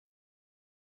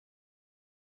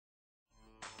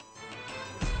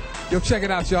Yo, check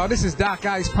it out, y'all. This is Doc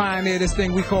Ice, pioneer this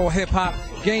thing we call hip-hop,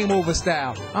 game over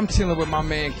style. I'm chilling with my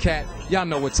man, Cat. Y'all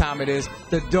know what time it is.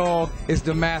 The dog is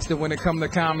the master when it comes to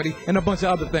comedy and a bunch of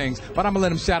other things. But I'm going to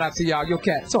let him shout out to y'all. Yo,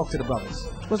 Cat, talk to the brothers.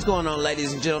 What's going on,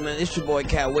 ladies and gentlemen? It's your boy,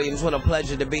 Cat Williams. What a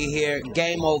pleasure to be here.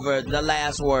 Game over, the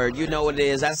last word. You know what it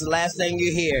is. That's the last thing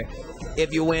you hear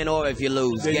if you win or if you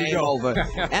lose. Game over.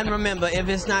 And remember, if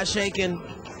it's not shaking,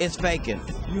 it's faking.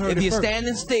 If you're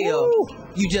standing still,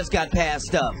 you just got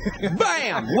passed up.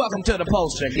 Bam! Welcome to the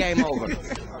poster. Game over.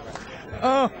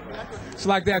 It's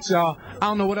like that, y'all. I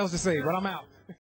don't know what else to say, but I'm out.